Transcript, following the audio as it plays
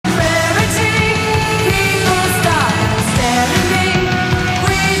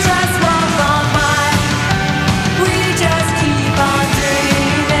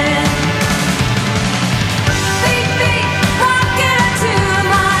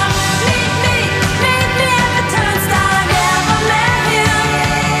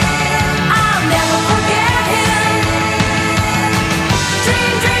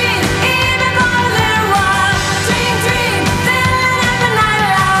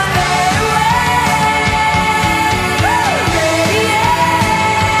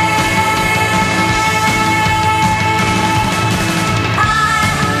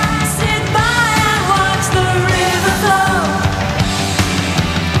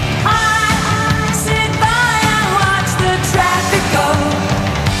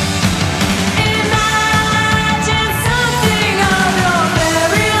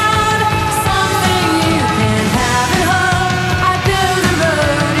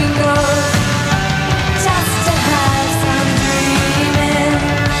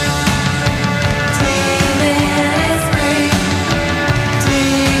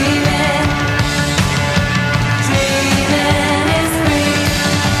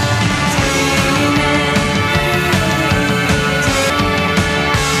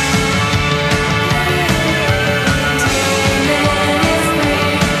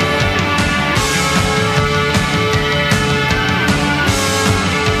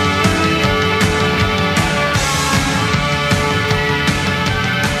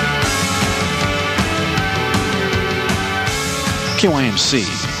KYMC,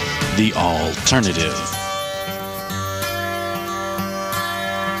 the alternative.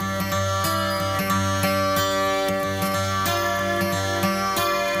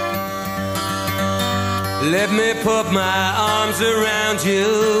 Let me put my arms around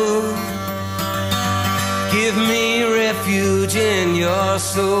you. Give me refuge in your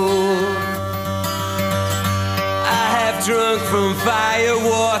soul. I have drunk from fire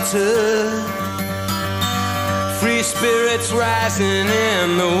water, free spirits rising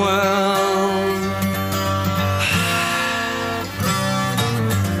in the world.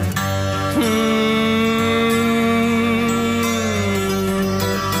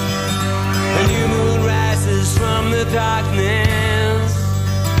 A new moon rises from the darkness.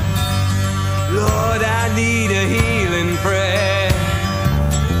 Lord, I need a healing prayer.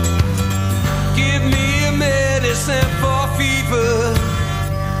 Give me a medicine for fever.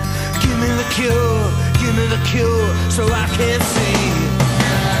 Give me the cure. Give me the cure so I can see.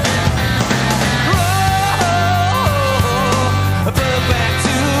 Oh, burn back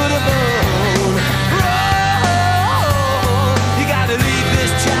to the bone. Oh, you gotta leave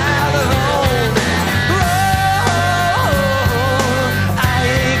this child alone. Oh, I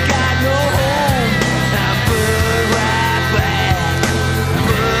ain't got no home. I burn right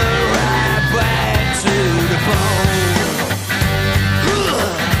back to the bone.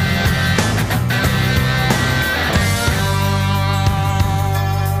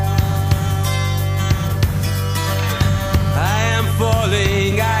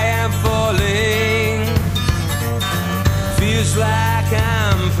 I am falling. Feels like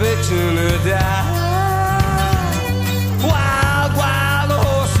I'm fixing to die. Wild, wild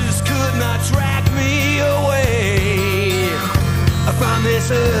horses could not drag me away from this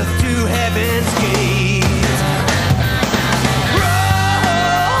earth to heaven's gate. Roll,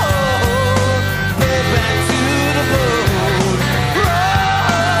 back to the bone. Roll,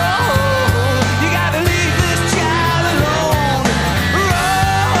 you gotta leave this child alone.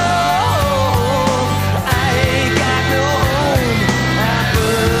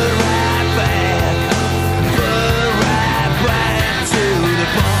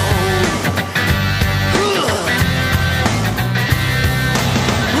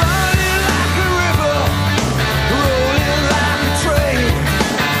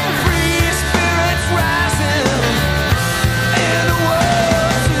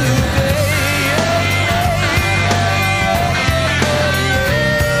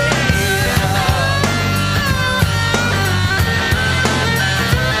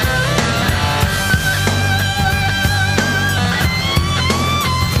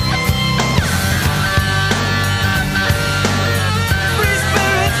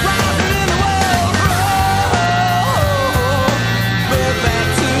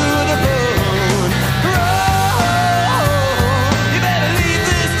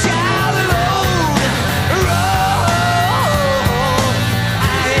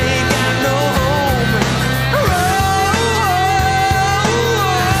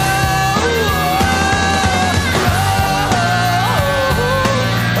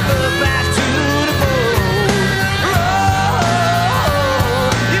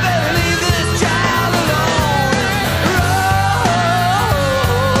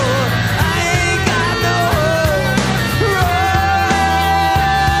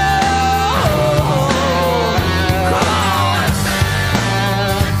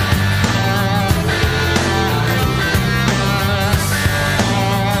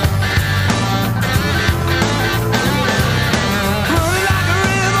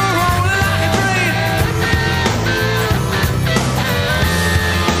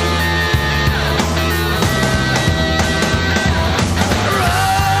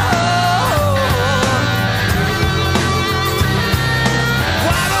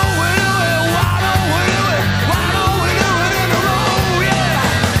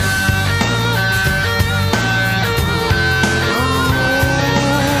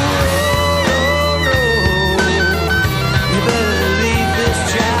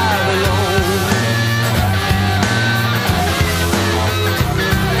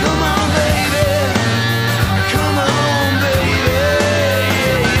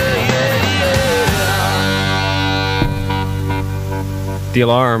 The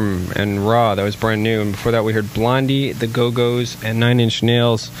Alarm and Raw, that was brand new. And before that we heard Blondie, The Go-Go's, and 9 Inch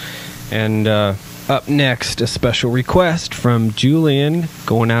Nails. And up next, a special request from Julian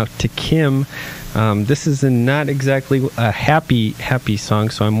going out to Kim. This is not exactly a happy song,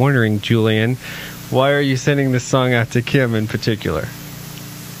 so I'm wondering, Julian, why are you sending this song out to Kim in particular?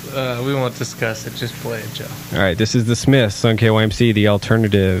 We won't discuss it, just play it, Joe. All right, this is the Smiths on KYMC, the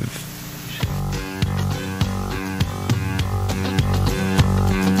alternative.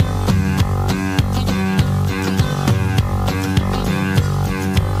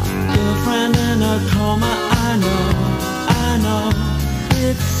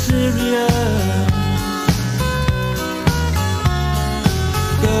 serious.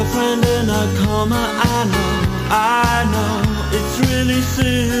 Girlfriend in a coma, I know, it's really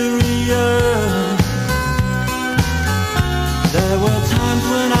serious. There were times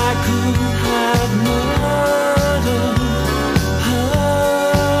when I could have murdered her,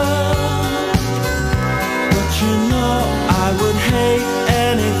 but you know I would hate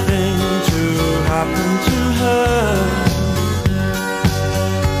anything to happen to her.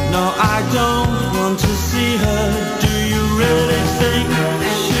 No, I don't want to see her. Do you really think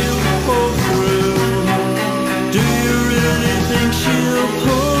she'll pull through? Do you really think she'll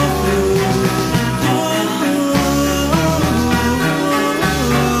pull through?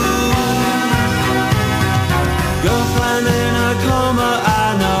 Girlfriend in a coma, I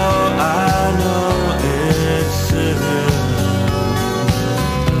know it's serious.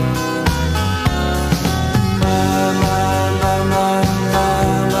 My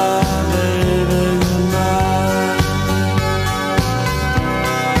baby, goodbye.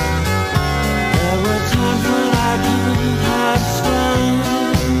 There were times when I could have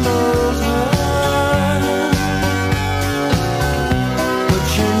strangled her, but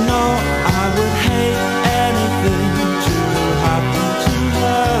you know I would hate anything to happen to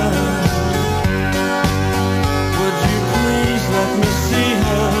her. Would you please let me see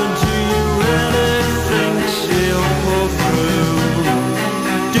her? Do you really think she'll pull through?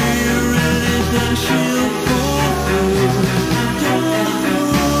 Do you really think she'll pull through?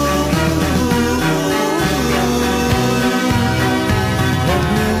 Let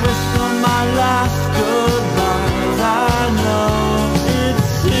me whisper my last goodbyes. I know it's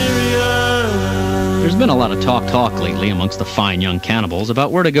serious. There's been a lot of talk lately amongst the fine young cannibals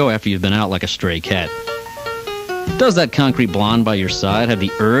about where to go after you've been out like a stray cat. Does that concrete blonde by your side have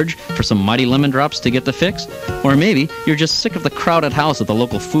the urge for some mighty lemon drops to get the fix? Or maybe you're just sick of the crowded house at the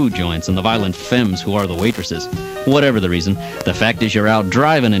local food joints and the violent femmes who are the waitresses. Whatever the reason, the fact is you're out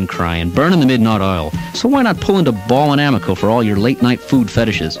driving and crying, burning the midnight oil. So why not pull into Ball and Amico for all your late-night food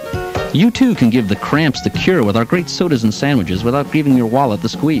fetishes? You too can give the cramps the cure with our great sodas and sandwiches without giving your wallet the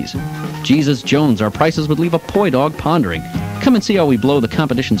squeeze. Jesus Jones, our prices would leave a poi dog pondering. Come and see how we blow the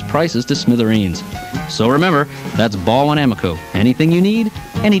competition's prices to smithereens. So remember, that's Ball and Amico. Anything you need,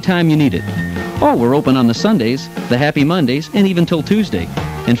 anytime you need it. Oh, we're open on the Sundays, the happy Mondays, and even till Tuesday.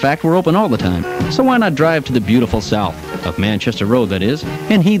 In fact, we're open all the time. So why not drive to the beautiful south, of Manchester Road that is,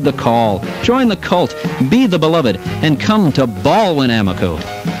 and heed the call. Join the cult, be the beloved, and come to Ball and Amico.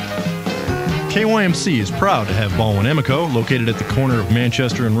 KYMC is proud to have Baldwin Amico, located at the corner of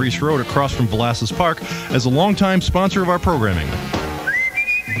Manchester and Reese Road across from Velasquez Park, as a longtime sponsor of our programming.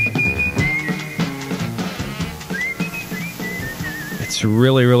 It's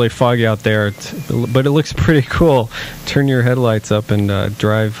really, really foggy out there, but it looks pretty cool. Turn your headlights up and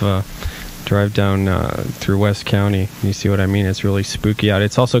drive down through West County. You see what I mean? It's really spooky out.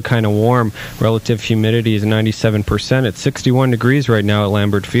 It's also kind of warm. Relative humidity is 97%. It's 61 degrees right now at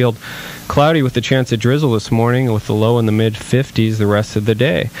Lambert Field. Cloudy with the chance of drizzle this morning, with the low in the mid-50s the rest of the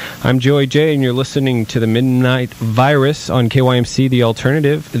day. I'm Joey J, and you're listening to the Midnight Virus on KYMC, The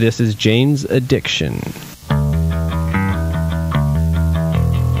Alternative. This is Jane's Addiction.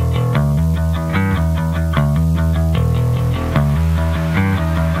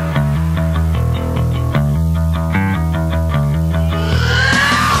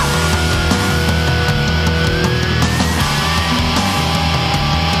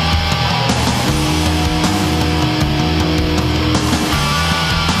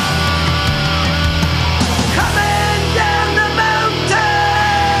 Coming down the mountain.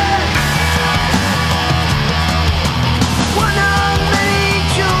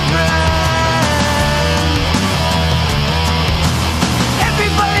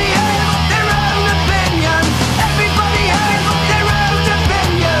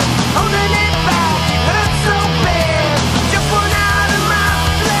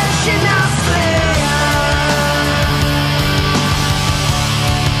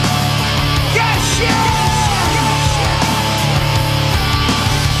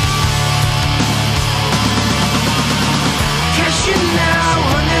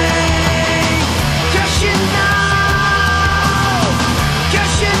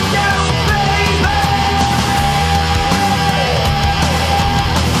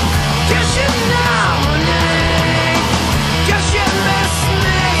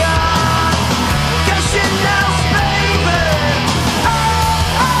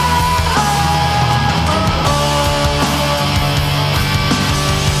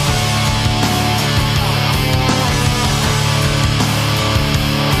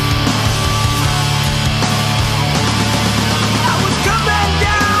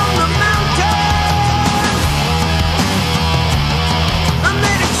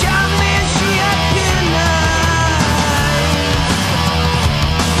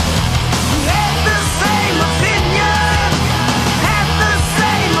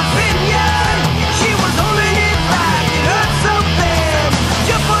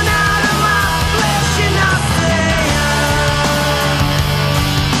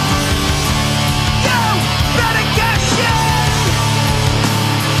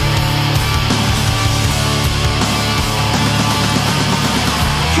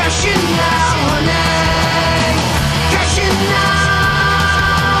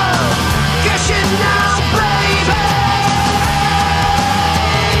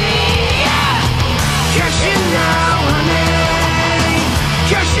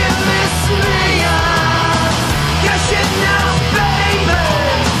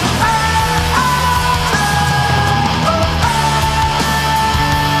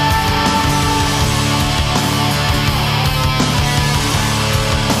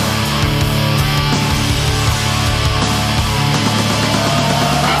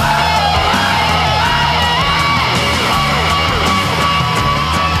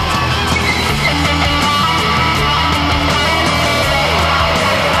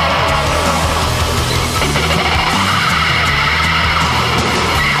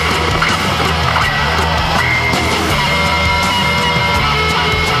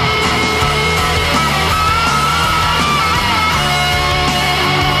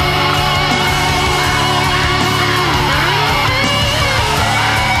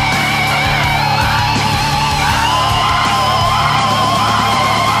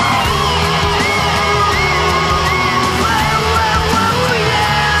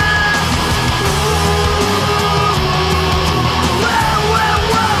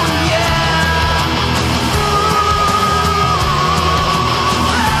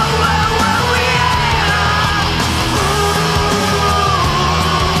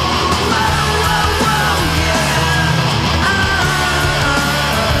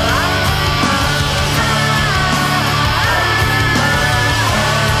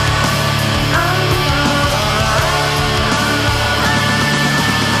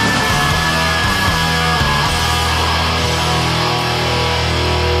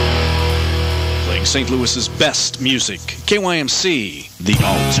 Playing St. Louis's best music. KYMC, The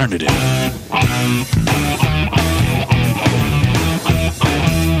Alternative.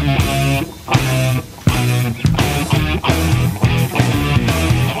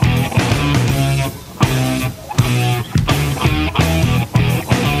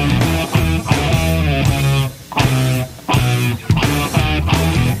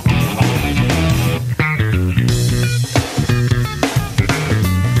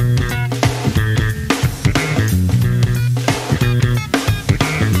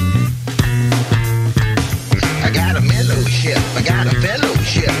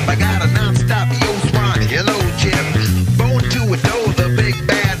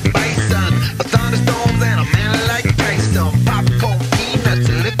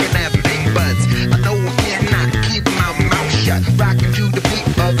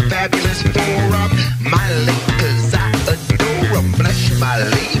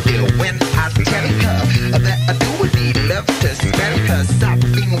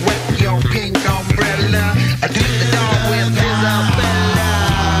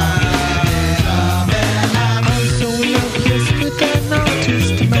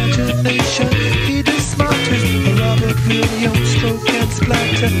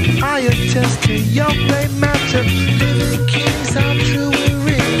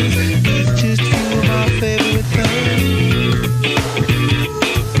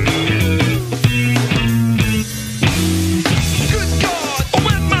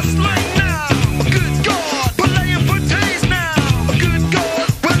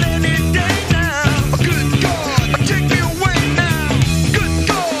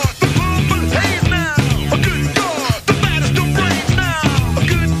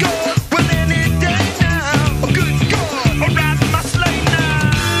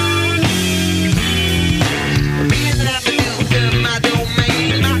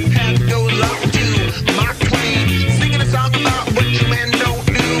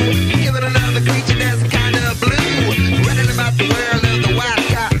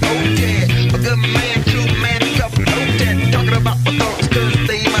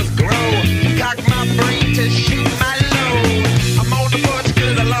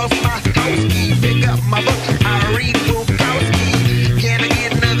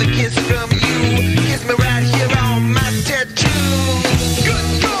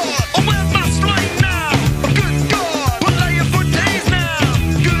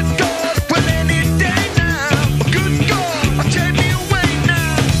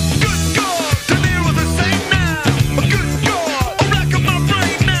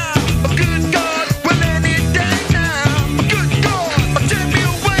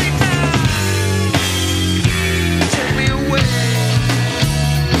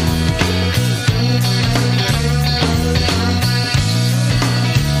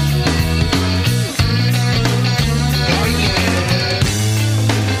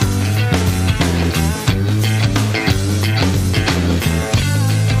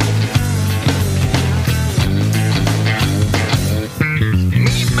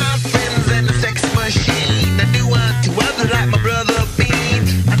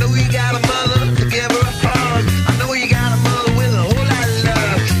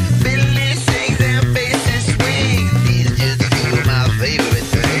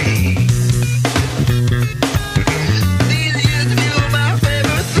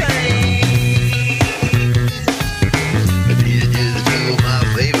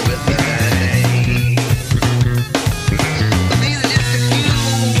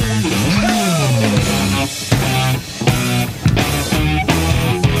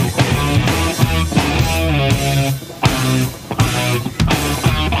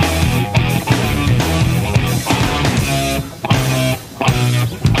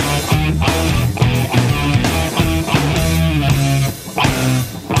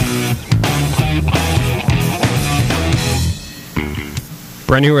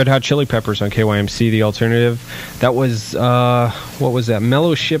 Brand new Red Hot Chili Peppers on KYMC, The Alternative. That was, what was that?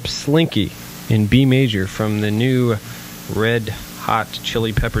 Mellow Ship Slinky in B major from the new Red Hot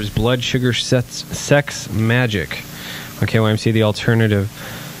Chili Peppers Blood Sugar Sex Magic on KYMC, The Alternative.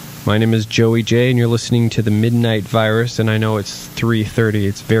 My name is Joey J, and you're listening to The Midnight Virus, and I know it's 3:30.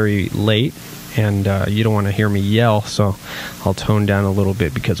 It's very late, and you don't want to hear me yell, so I'll tone down a little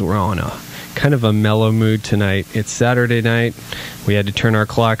bit because we're on a kind of a mellow mood tonight. It's Saturday night. We had to turn our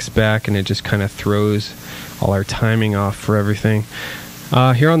clocks back, and it just kind of throws all our timing off for everything.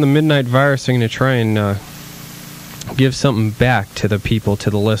 Here on The Midnight Virus, I'm going to try and give something back to the people, to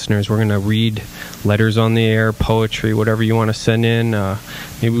the listeners. We're going to read letters on the air, poetry, whatever you want to send in.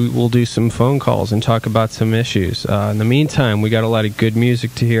 Maybe we'll do some phone calls and talk about some issues. In the meantime, we got a lot of good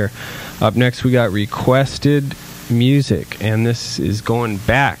music to hear. Up next, we got requested music, and this is going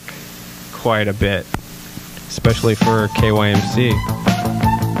back quite a bit, especially for KYMC.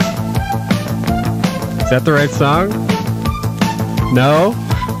 Is that the right song? No?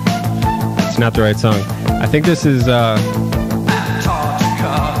 It's not the right song. I think this is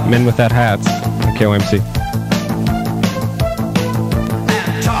Men Without Hats on KYMC.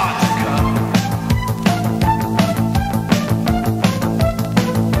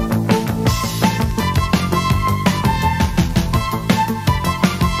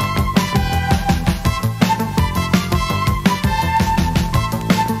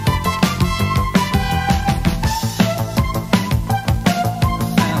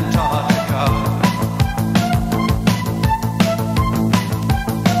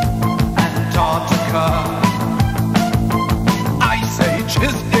 Antarctica.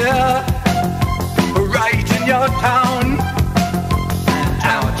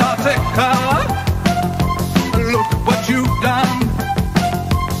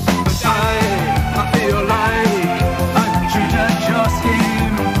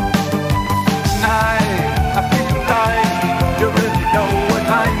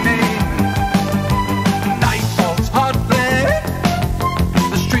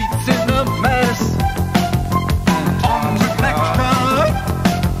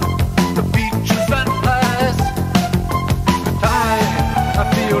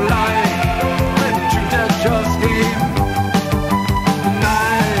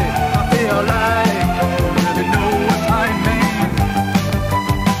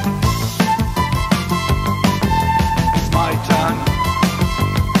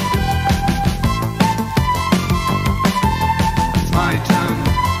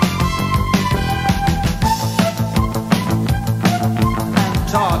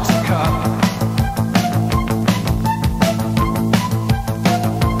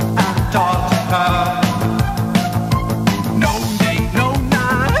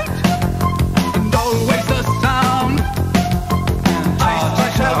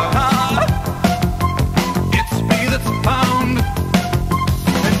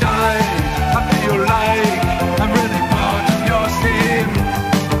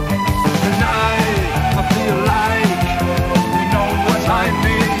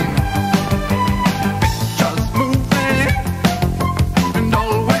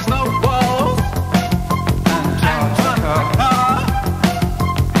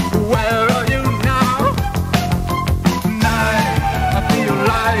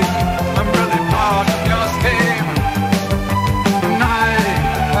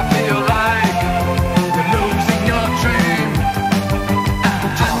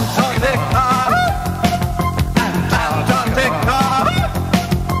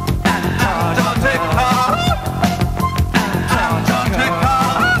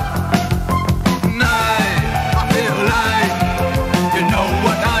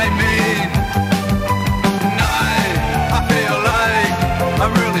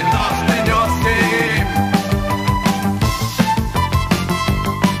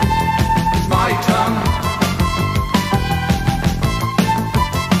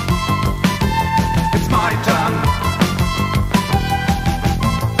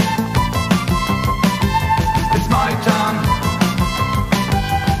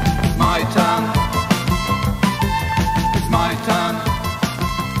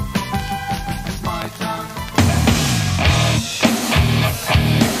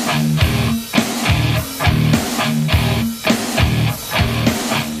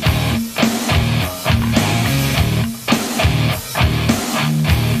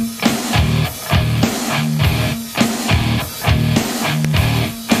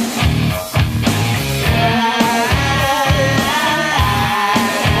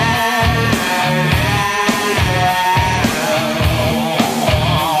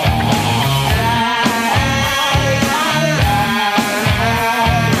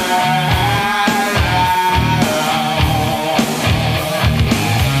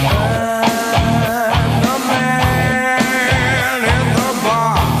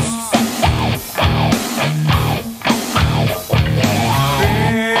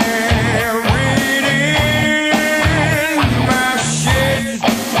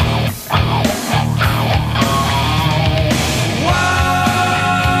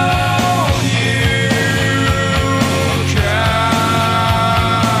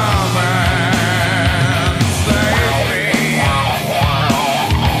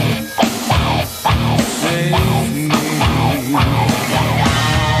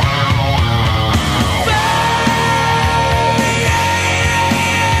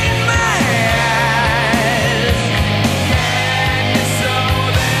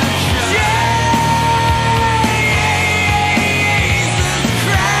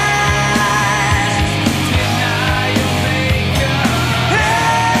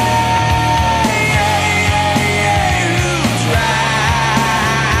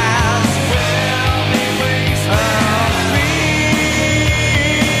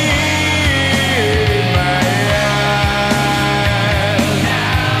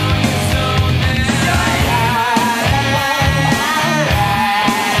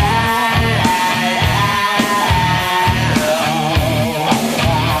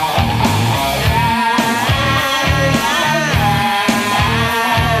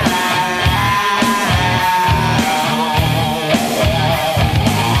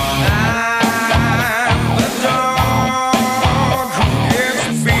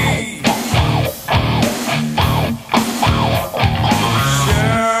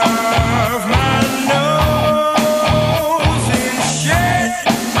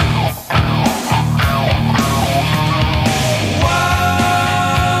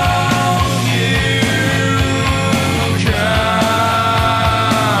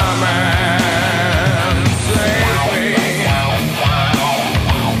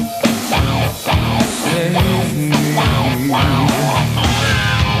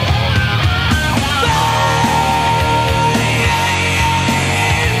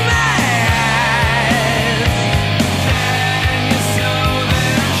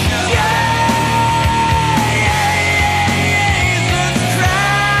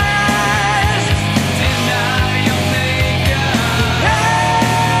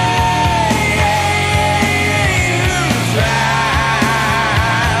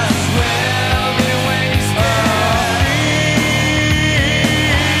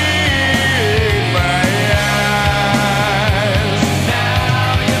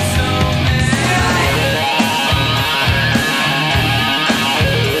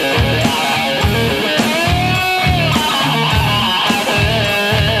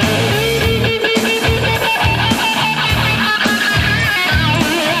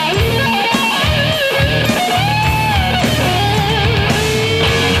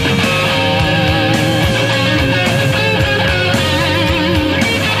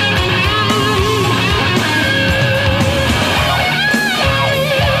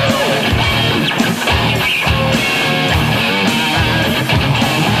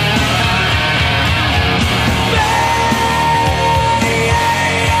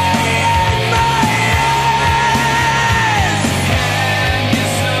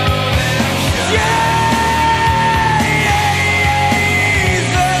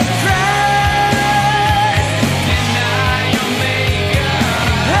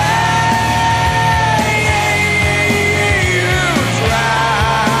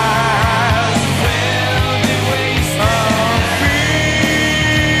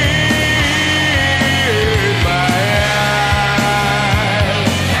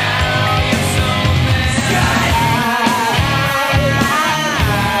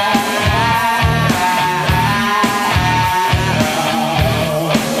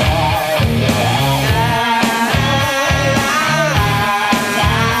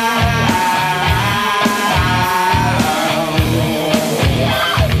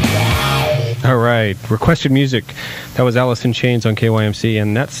 requested music. That was Alice in Chains on KYMC,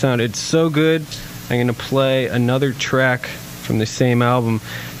 and that sounded so good. I'm going to play another track from the same album.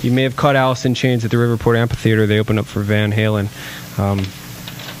 You may have caught Alice in Chains at the Riverport Amphitheater. They opened up for Van Halen.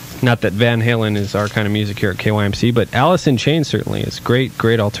 Not that Van Halen is our kind of music here at KYMC, but Alice in Chains certainly is.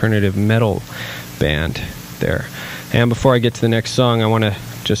 Great alternative metal band there. And before I get to the next song, I want to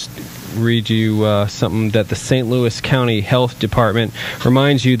just read you something that the St. Louis County Health Department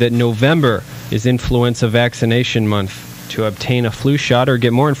reminds you that November is influenza vaccination month. To obtain a flu shot or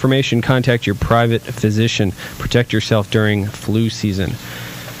get more information, contact your private physician. Protect yourself during flu season.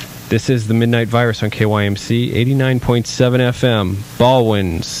 This is the Midnight Virus on KYMC 89.7 FM,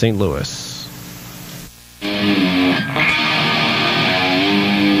 Baldwin, St. Louis.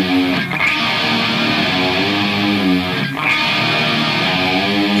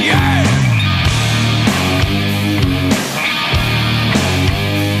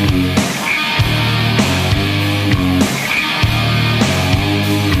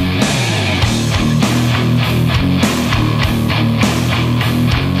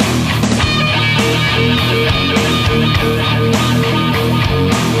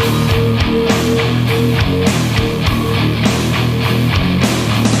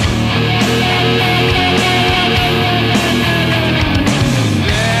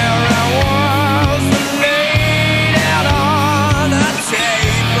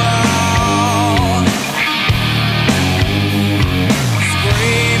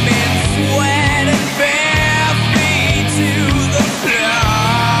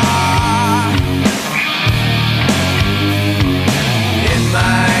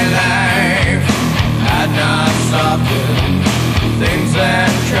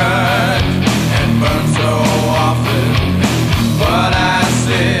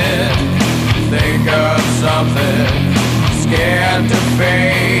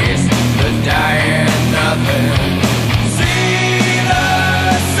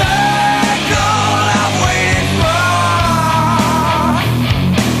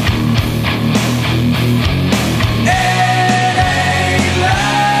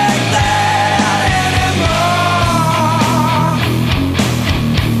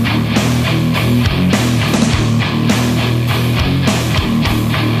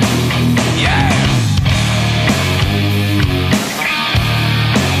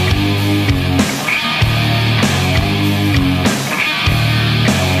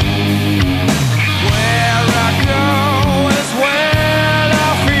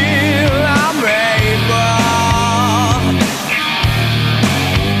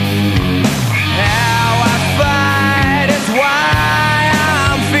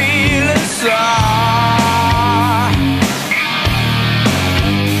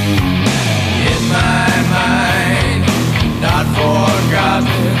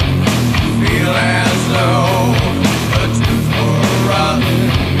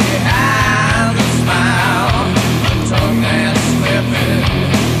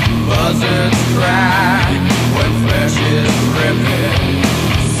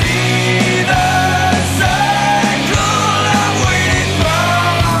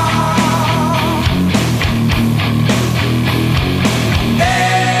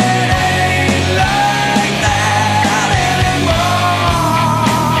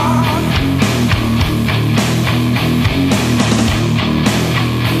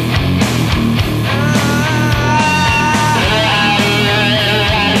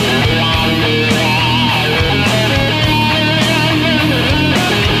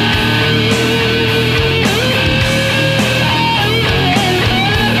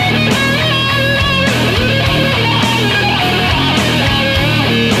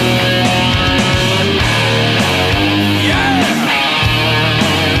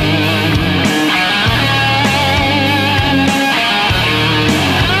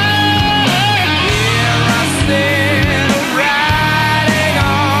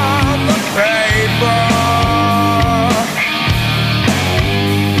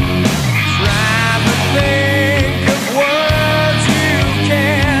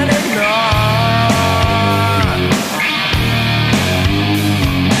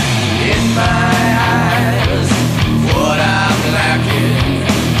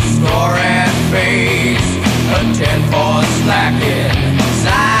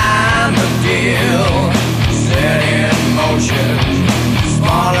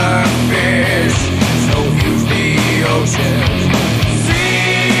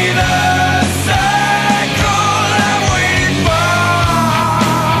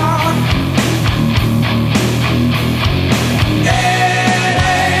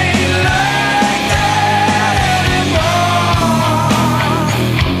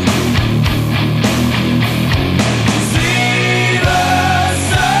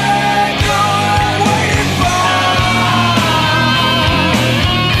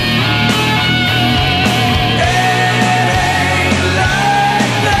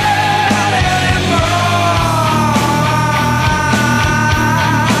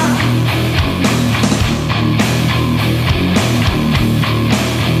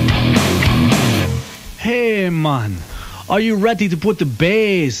 man? Are you ready to put the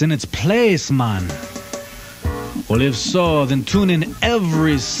bass in its place, man? Well, if so, then tune in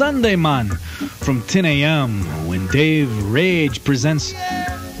every Sunday, man, from 10 a.m. when Dave Rage presents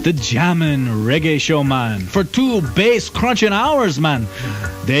the Jammin' Reggae Show, man. For 2 bass crunching hours, man,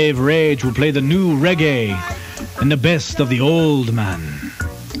 Dave Rage will play the new reggae and the best of the old, man.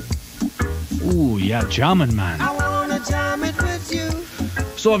 Ooh, yeah, jammin', man. I wanna jam it with you.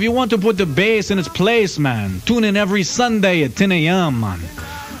 So if you want to put the bass in its place, man, tune in every Sunday at 10 a.m., man,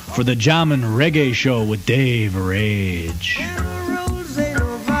 for the Jammin' Reggae Show with Dave Rage. Rules ain't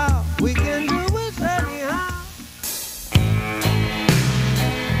no vow. We can do it anyhow.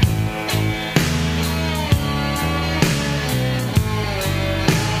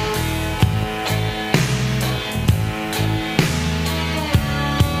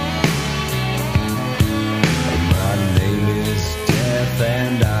 My name is Death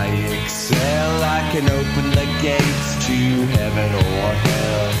and I excel. I can open the gates to heaven or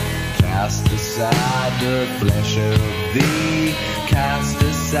hell. Cast aside the flesh of thee. Cast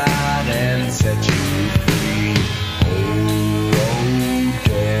aside and set you free. Oh, oh,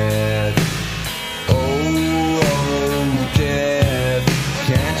 death. Oh, oh, death.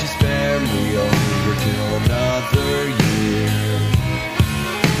 Can't you spare me over till another year?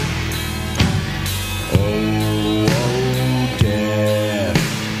 Oh, oh, death.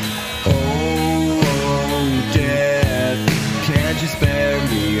 Oh, oh, death. Can't you spare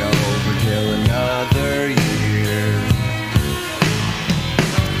me over till another year?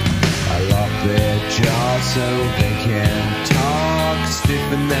 I lock their jaws so they can talk.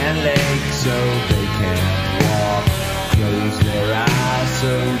 Stiffen their legs so they can walk. Close their eyes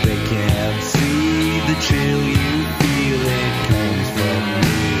so they can see. The chill you feel, it comes from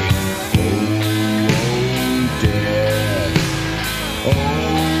me. Oh, oh, death. Oh,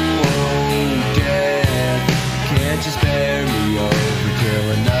 oh, death. Can't you spare me over till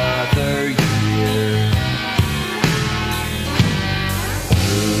another year? Oh,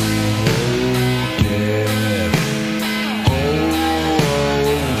 oh, death. Oh,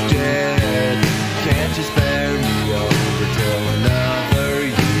 oh, death. Can't you spare me over till another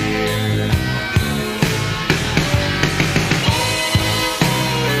year?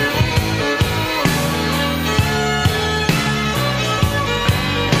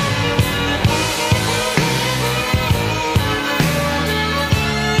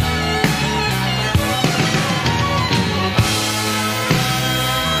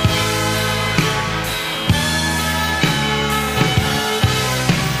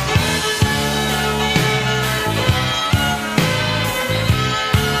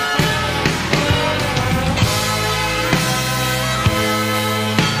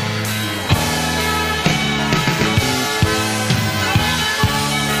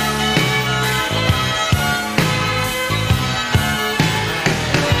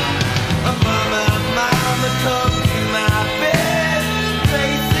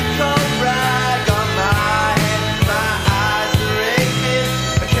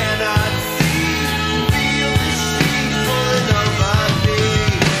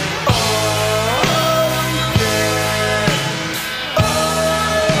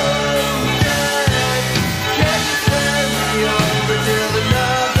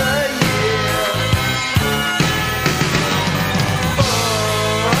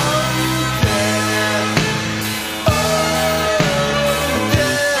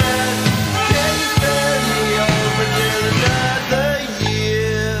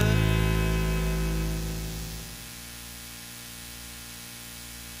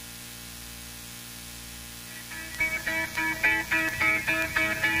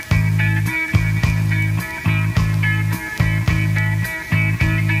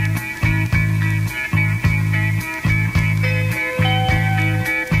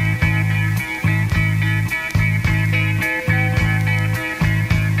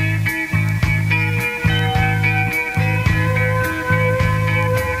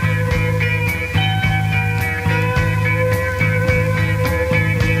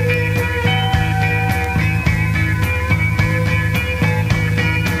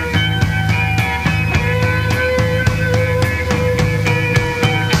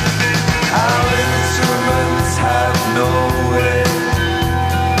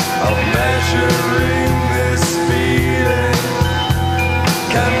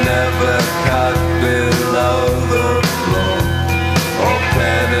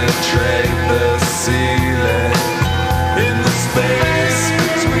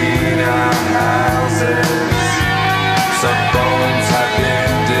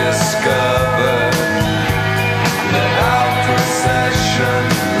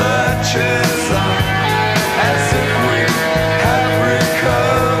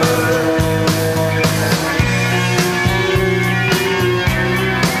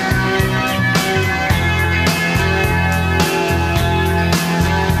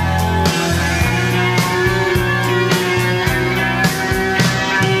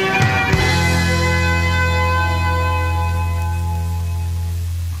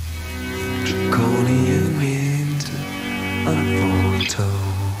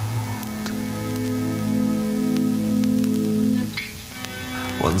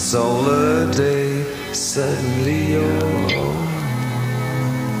 solar day, suddenly yours.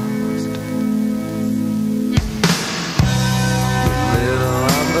 The little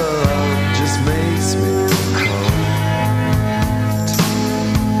envelope just makes me cold.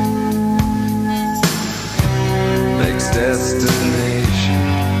 Makes destination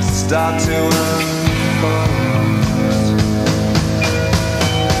start to unfold.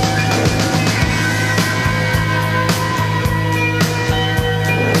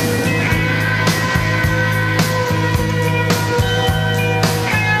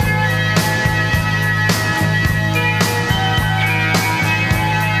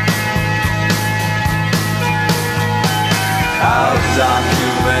 Our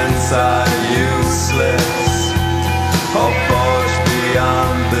documents are useless, or forged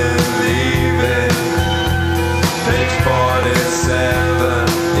beyond believing. Page 47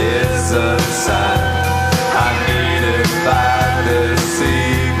 is a sign I needed by this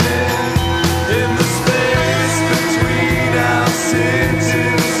evening. In the space between our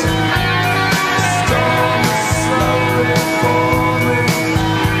cities, the storm is slowly forming.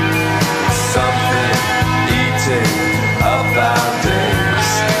 Something eating up our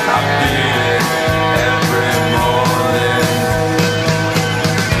days. I feel it every morning.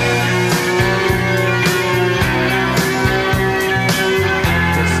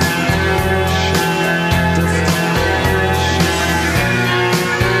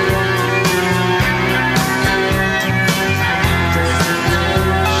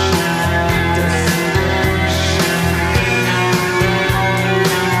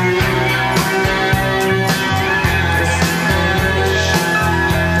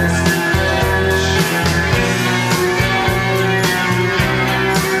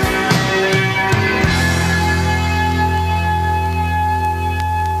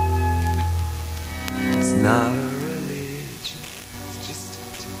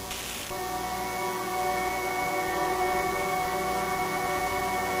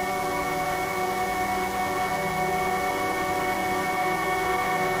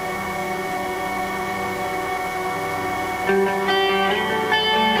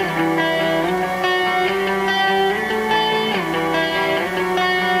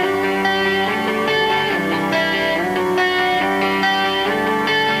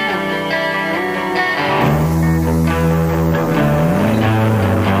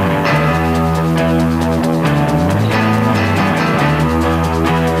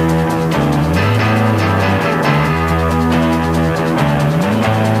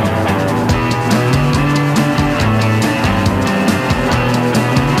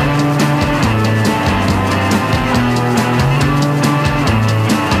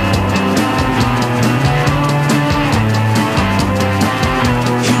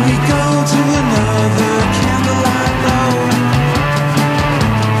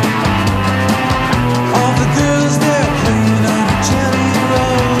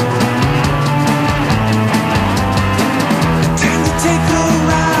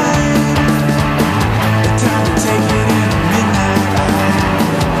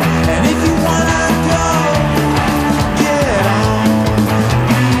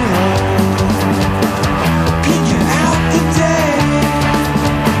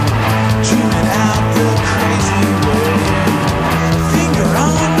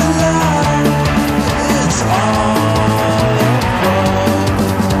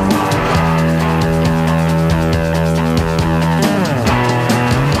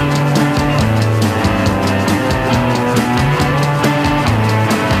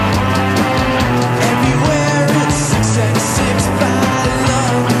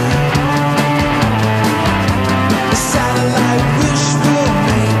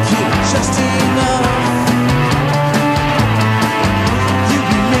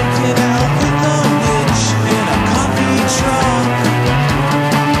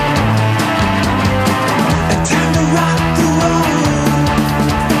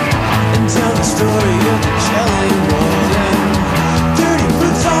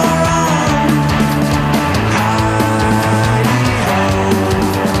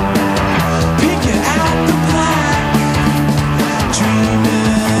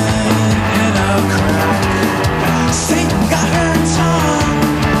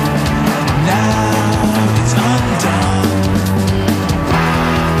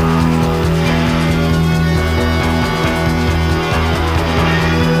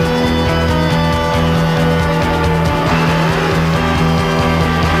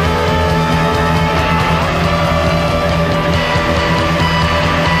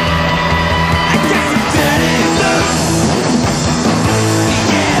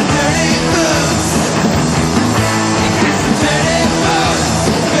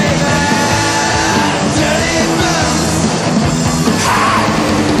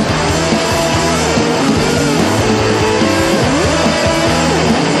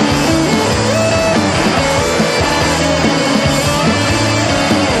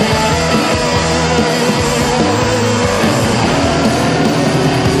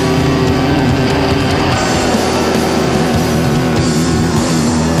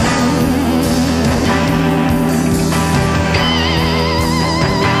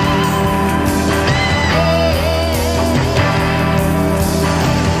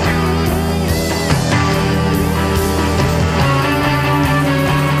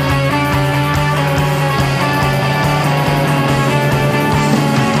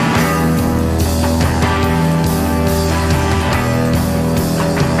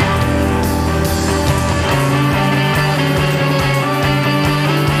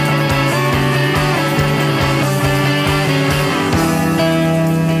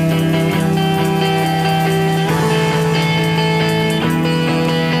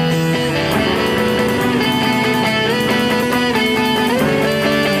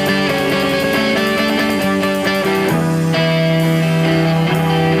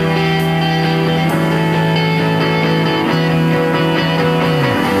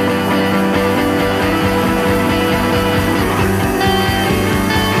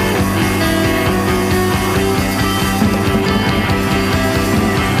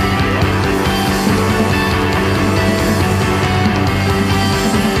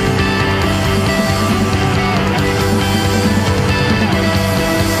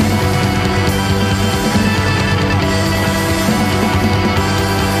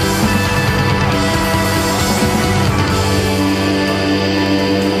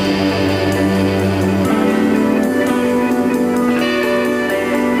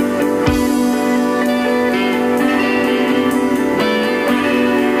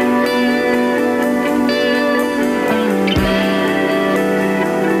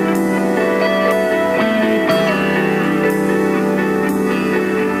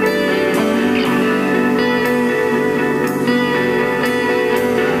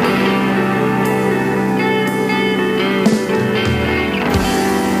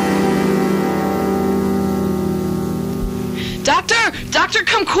 Doctor,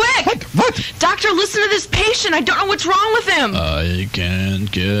 come quick! What? Doctor, listen to this patient. I don't know what's wrong with him. I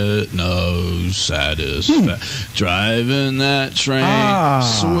can't get no satisfaction. Driving that train,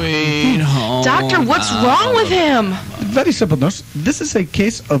 sweet home. Doctor, what's wrong with him? Very simple, nurse. This is a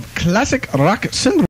case of classic rock syndrome.